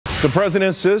The president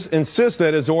insists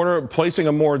that his order placing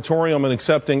a moratorium on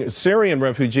accepting Syrian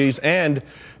refugees and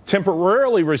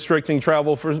temporarily restricting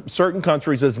travel for certain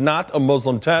countries is not a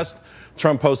Muslim test.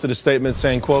 Trump posted a statement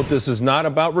saying, quote, "This is not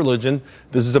about religion.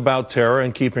 This is about terror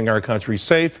and keeping our country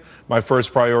safe. My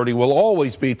first priority will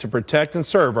always be to protect and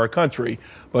serve our country.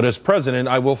 But as president,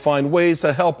 I will find ways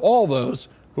to help all those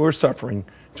who are suffering."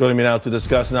 Joining me now to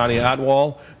discuss, Nadia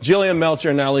Atwal, Jillian Melcher,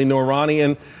 and Ali Noorani.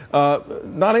 And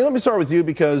Nadia, let me start with you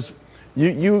because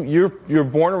you're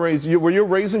born and raised. You're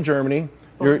raised in Germany.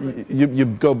 You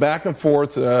go back and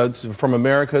forth from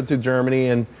America to Germany,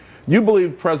 and you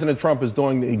believe President Trump is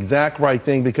doing the exact right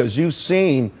thing because you've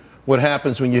seen what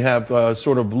happens when you have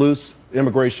sort of loose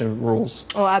immigration rules.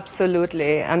 Oh,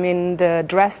 absolutely. I mean, the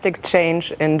drastic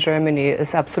change in Germany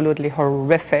is absolutely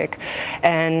horrific.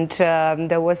 And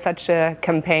there was such a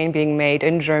campaign being made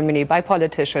in Germany by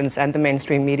politicians and the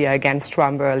mainstream media against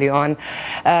Trump early on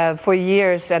for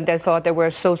years. And they thought they were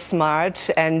so smart.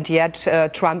 And yet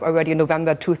Trump already in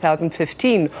November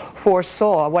 2015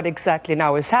 foresaw what exactly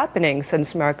now is happening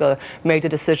since Merkel made the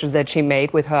decisions that she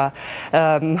made with her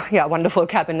wonderful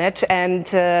cabinet. And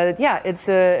it's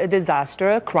a disaster.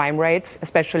 Crime rates,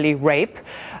 especially rape,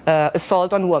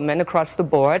 assault on women across the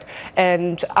board,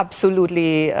 and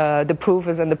absolutely the proof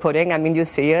is in the pudding. I mean, you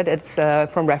see it. It's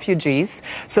from refugees.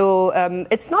 So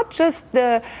it's not just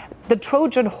the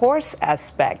Trojan horse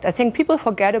aspect. I think people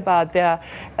forget about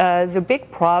there's a big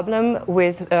problem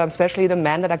with especially the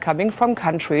men that are coming from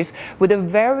countries with a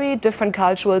very different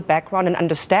cultural background and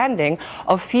understanding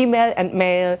of female and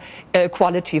male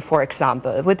equality, for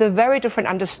example, with a very different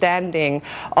understanding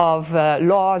of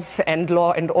laws and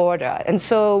law and order. And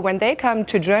so when they come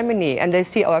to Germany and they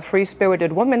see our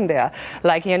free-spirited women there,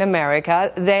 like here in America,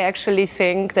 they actually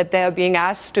think that they're being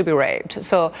asked to be raped.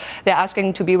 So they're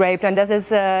asking to be raped, and this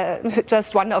is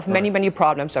just one of many, many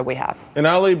problems that we have. And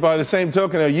Ali, by the same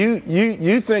token,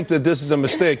 you think that this is a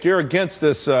mistake. You're against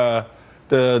this,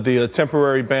 the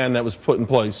temporary ban that was put in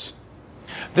place.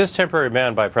 This temporary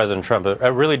ban by President Trump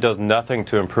really does nothing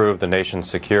to improve the nation's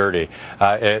security.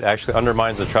 It actually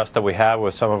undermines the trust that we have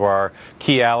with some of our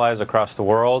key allies across the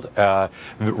world.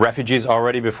 Refugees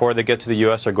already, before they get to the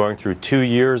U.S., are going through 2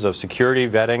 years of security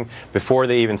vetting before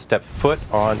they even step foot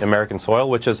on American soil,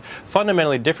 which is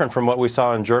fundamentally different from what we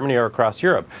saw in Germany or across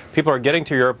Europe. People are getting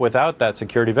to Europe without that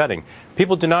security vetting.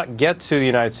 People do not get to the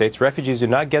United States, refugees do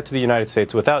not get to the United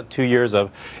States without 2 years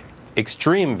of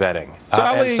extreme vetting. So,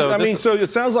 Ali, so it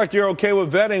sounds like you're okay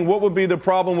with vetting. What would be the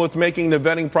problem with making the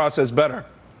vetting process better?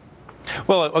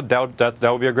 Well, that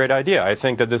would be a great idea. I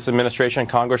think that this administration and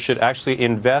Congress should actually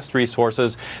invest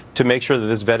resources to make sure that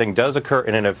this vetting does occur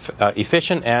in an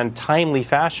efficient and timely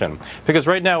fashion. Because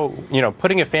right now,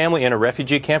 putting a family in a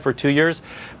refugee camp for 2 years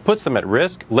puts them at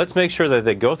risk. Let's make sure that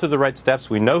they go through the right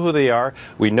steps. We know who they are.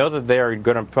 We know that they are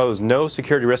going to pose no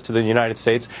security risk to the United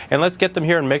States. And let's get them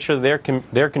here and make sure that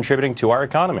they're contributing to our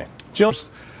economy.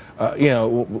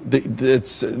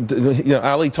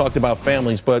 Ali talked about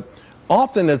families, but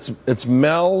often it's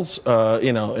males,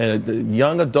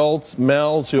 young adults,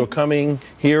 males who are coming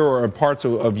here or in parts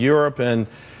of Europe, and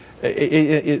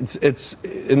they're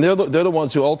the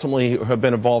ones who ultimately have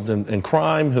been involved in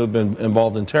crime, who have been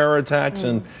involved in terror attacks,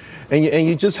 and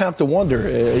you just have to wonder,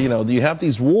 you have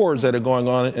these wars that are going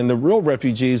on, and the real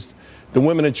refugees, the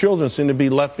women and children, seem to be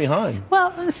left behind.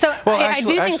 I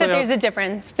do think that there's a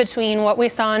difference between what we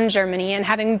saw in Germany and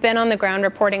having been on the ground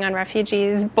reporting on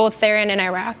refugees, both there and in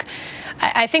Iraq.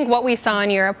 I think what we saw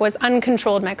in Europe was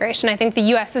uncontrolled migration. I think the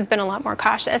U.S. has been a lot more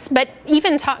cautious. But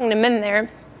even talking to men there,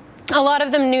 a lot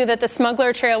of them knew that the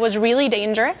smuggler trail was really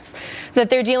dangerous, that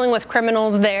they're dealing with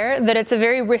criminals there, that it's a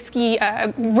very risky,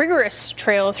 rigorous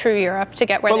trail through Europe to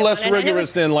get where they want. But less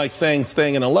rigorous than, like, staying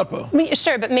in Aleppo.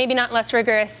 Sure, but maybe not less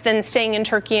rigorous than staying in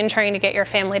Turkey and trying to get your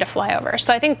family to fly over.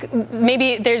 So I think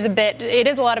maybe there's it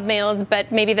is a lot of males,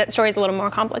 but maybe that story is a little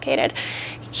more complicated.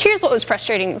 Here's what was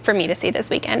frustrating for me to see this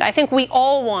weekend. I think we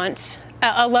all want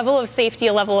a level of safety,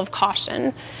 a level of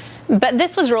caution. But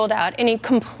this was rolled out in a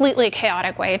completely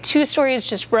chaotic way. 2 stories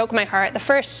just broke my heart. The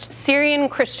first, Syrian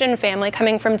Christian family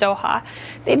coming from Doha.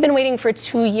 They've been waiting for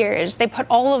 2 years. They put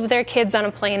all of their kids on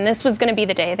a plane. This was going to be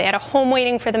the day. They had a home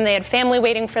waiting for them. They had family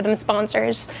waiting for them,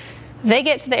 sponsors. They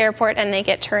get to the airport and they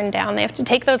get turned down. They have to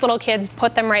take those little kids,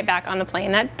 put them right back on the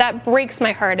plane. That breaks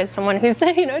my heart as someone who's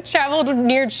traveled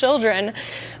near children.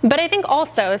 But I think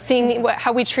also seeing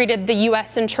how we treated the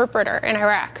U.S. interpreter in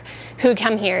Iraq who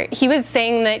come here, he was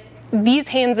saying that these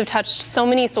hands have touched so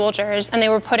many soldiers, and they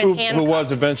were put in handcuffs. Who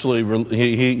was eventually,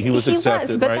 he was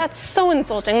accepted, but right? That's so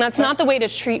insulting. That's not the way to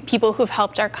treat people who've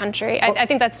helped our country. I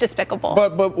think that's despicable.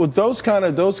 But with those kind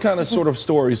of sort of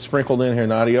stories sprinkled in here,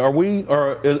 Nadia, are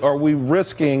we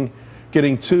risking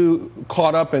getting too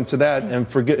caught up into that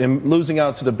and losing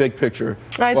out to the big picture?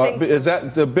 I think so. Is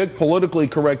that the big politically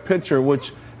correct picture,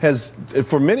 which has,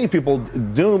 for many people,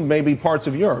 doomed maybe parts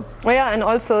of Europe? Well, yeah, and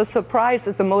also surprise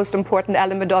is the most important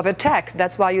element of attack.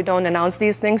 That's why you don't announce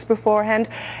these things beforehand.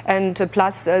 And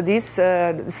plus, these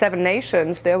 7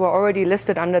 nations, they were already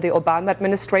listed under the Obama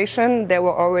administration. They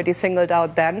were already singled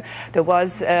out then. There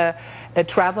was a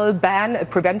travel ban, a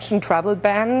prevention travel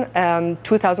ban,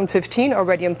 2015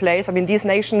 already in place. I mean, these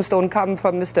nations don't come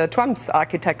from Mr. Trump's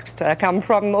architecture, come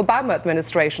from Obama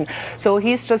administration. So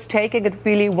he's just taking it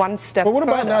really one step further. But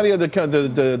what about, Nadia,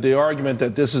 the argument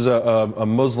that this is a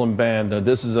Muslim ban, that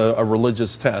this is a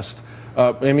religious test?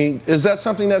 I mean, is that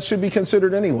something that should be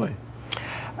considered anyway?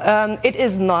 It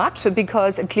is not,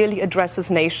 because it clearly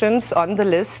addresses nations on the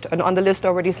list, and on the list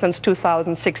already since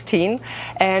 2016.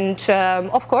 And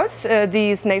of course,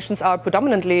 these nations are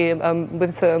predominantly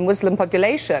with a Muslim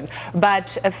population.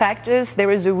 But a fact is, there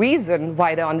is a reason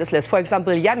why they're on this list. For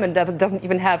example, Yemen doesn't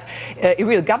even have a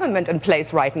real government in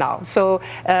place right now. So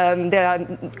there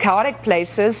are chaotic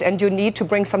places, and you need to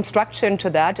bring some structure into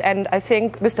that. And I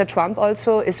think Mr. Trump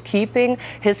also is keeping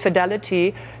his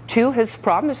fidelity to his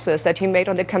promises that he made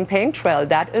on the campaign trail.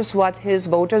 That is what his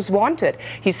voters wanted.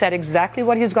 He said exactly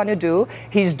what he's going to do.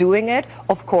 He's doing it.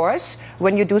 Of course,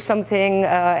 when you do something,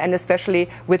 and especially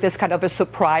with this kind of a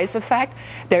surprise effect,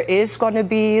 there is going to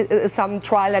be some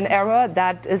trial and error.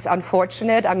 That is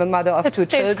unfortunate. I'm a mother of 2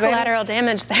 children. There's collateral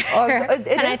damage there.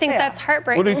 And I think that's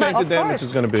heartbreaking. What do you think the damage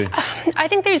is going to be? I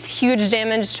think there's huge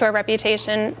damage to our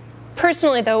reputation.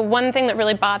 Personally, though, one thing that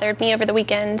really bothered me over the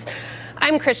weekend,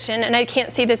 I'm Christian, and I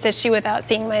can't see this issue without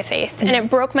seeing my faith. And it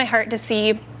broke my heart to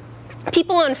see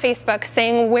people on Facebook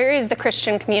saying, where is the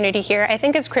Christian community here? I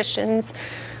think as Christians,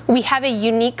 we have a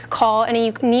unique call and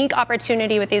a unique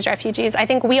opportunity with these refugees. I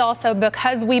think we also,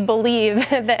 because we believe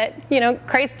that,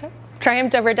 Christ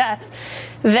triumphed over death,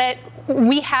 that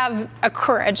we have a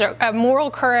courage, a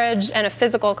moral courage and a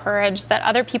physical courage that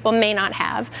other people may not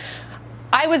have.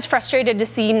 I was frustrated to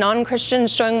see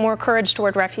non-Christians showing more courage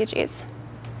toward refugees.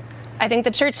 I think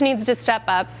the church needs to step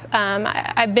up.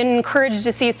 I've been encouraged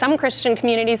to see some Christian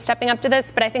communities stepping up to this,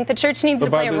 but I think the church needs to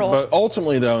play a role. But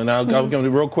ultimately, though, and I'll go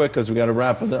real quick because we got to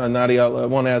wrap. Nadia, I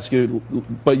want to ask you,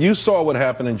 but you saw what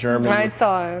happened in Germany. I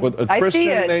saw it. With a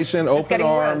Christian nation, open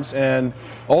arms, and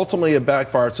ultimately it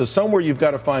backfired. So somewhere you've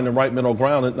got to find the right middle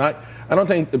ground. And I don't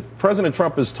think President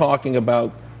Trump is talking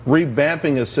about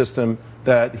revamping a system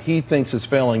that he thinks is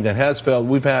failing, that has failed.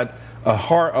 We've had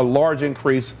a large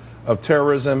increase of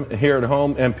terrorism here at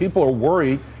home, and people are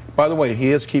worried. By the way,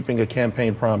 he is keeping a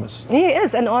campaign promise. He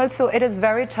is, and also it is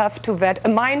very tough to vet a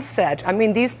mindset. I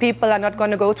mean, these people are not going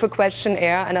to go through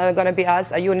questionnaire and are going to be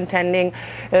asked, are you intending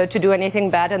to do anything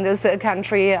bad in this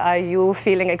country? Are you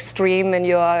feeling extreme in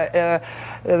your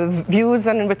views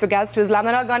and with regards to Islam?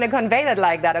 They're not going to convey that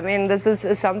like that. I mean, this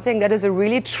is something that is a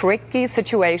really tricky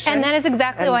situation. And that is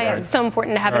exactly why it's so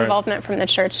important to have involvement from the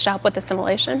church to help with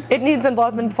assimilation. It needs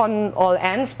involvement from all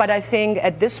ends, but I think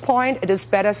at this point it is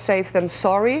better safe than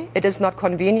sorry. It is not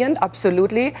convenient,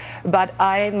 absolutely, but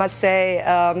I must say,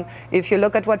 if you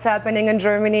look at what's happening in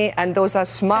Germany, and those are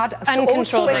smart,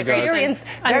 also experienced,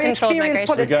 very experienced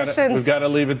politicians. We've got to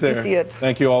leave it there. See it.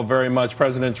 Thank you all very much.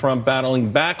 President Trump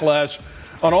battling backlash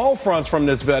on all fronts from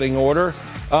this vetting order.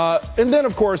 And then,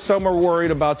 of course, some are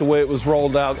worried about the way it was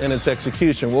rolled out in its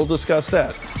execution. We'll discuss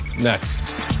that next.